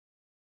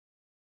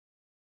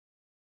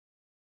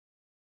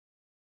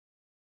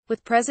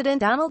With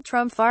President Donald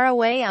Trump far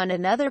away on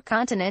another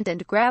continent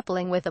and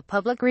grappling with a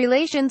public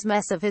relations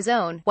mess of his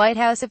own, White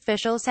House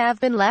officials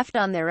have been left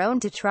on their own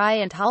to try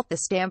and halt the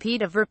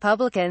stampede of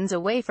Republicans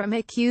away from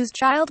accused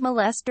child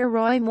molester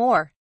Roy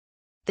Moore.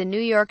 The New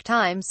York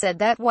Times said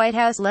that White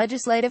House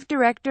Legislative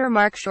Director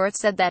Mark Short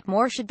said that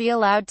Moore should be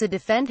allowed to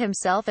defend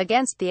himself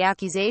against the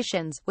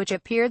accusations, which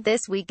appeared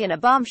this week in a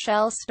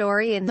bombshell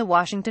story in The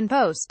Washington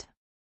Post.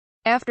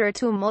 After a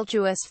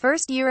tumultuous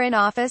first year in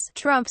office,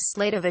 Trump's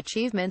slate of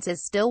achievements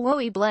is still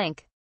woefully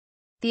blank.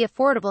 The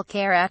Affordable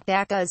Care Act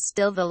 (ACA) is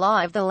still the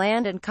law of the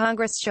land and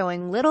Congress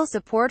showing little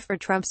support for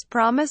Trump's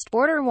promised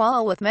border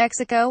wall with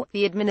Mexico.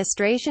 The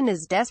administration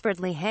is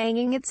desperately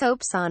hanging its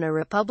hopes on a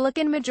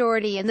Republican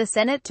majority in the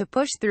Senate to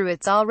push through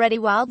its already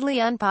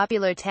wildly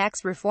unpopular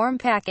tax reform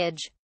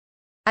package.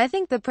 I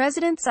think the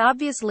president's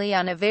obviously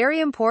on a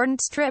very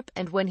important trip,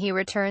 and when he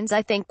returns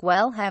I think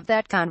we'll have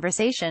that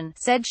conversation,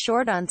 said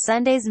Short on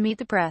Sunday's Meet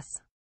the Press.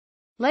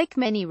 Like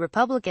many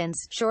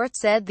Republicans, Short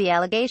said the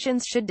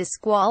allegations should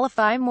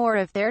disqualify Moore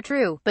if they're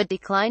true, but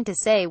declined to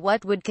say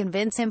what would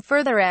convince him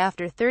further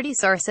after 30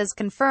 sources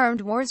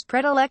confirmed Moore's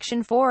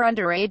predilection for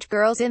underage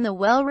girls in the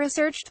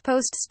well-researched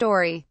Post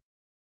story.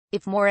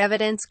 If more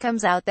evidence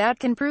comes out that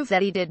can prove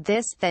that he did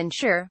this, then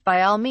sure,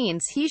 by all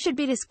means he should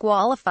be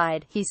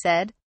disqualified, he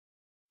said.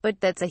 But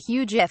that's a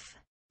huge if.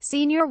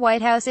 Senior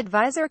White House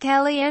advisor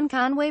Kellyanne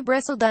Conway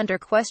bristled under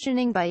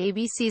questioning by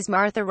ABC's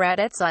Martha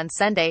Raddatz on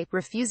Sunday,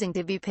 refusing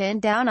to be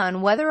pinned down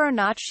on whether or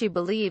not she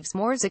believes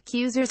Moore's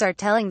accusers are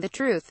telling the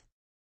truth.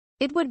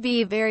 It would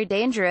be a very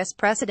dangerous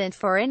precedent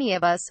for any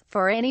of us,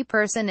 for any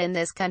person in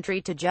this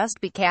country to just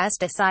be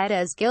cast aside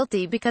as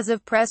guilty because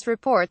of press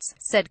reports,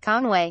 said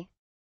Conway.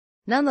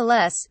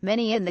 Nonetheless,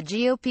 many in the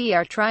GOP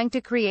are trying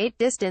to create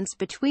distance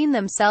between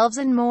themselves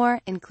and Moore,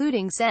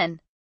 including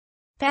Sen.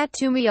 Pat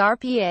Toomey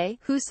RPA,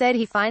 who said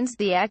he finds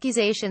the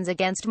accusations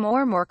against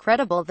Moore more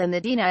credible than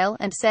the denial,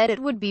 and said it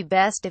would be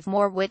best if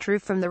Moore withdrew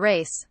from the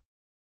race.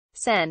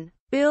 Sen.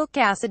 Bill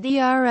Cassidy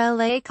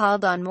RLA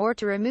called on Moore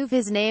to remove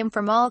his name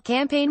from all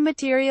campaign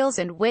materials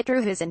and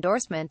withdrew his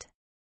endorsement.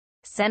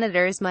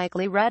 Senators Mike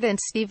Lee Rudd and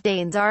Steve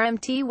Daines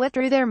RMT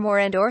withdrew their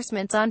Moore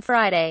endorsements on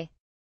Friday.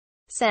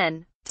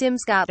 Sen. Tim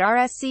Scott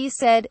RSC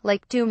said,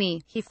 like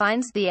Toomey, he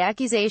finds the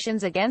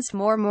accusations against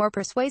Moore more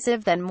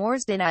persuasive than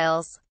Moore's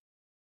denials.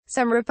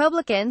 Some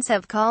Republicans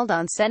have called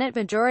on Senate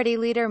Majority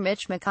Leader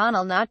Mitch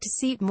McConnell not to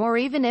seat Moore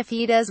even if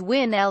he does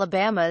win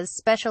Alabama's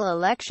special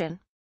election.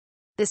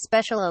 The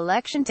special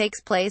election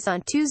takes place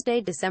on Tuesday,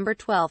 December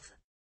 12.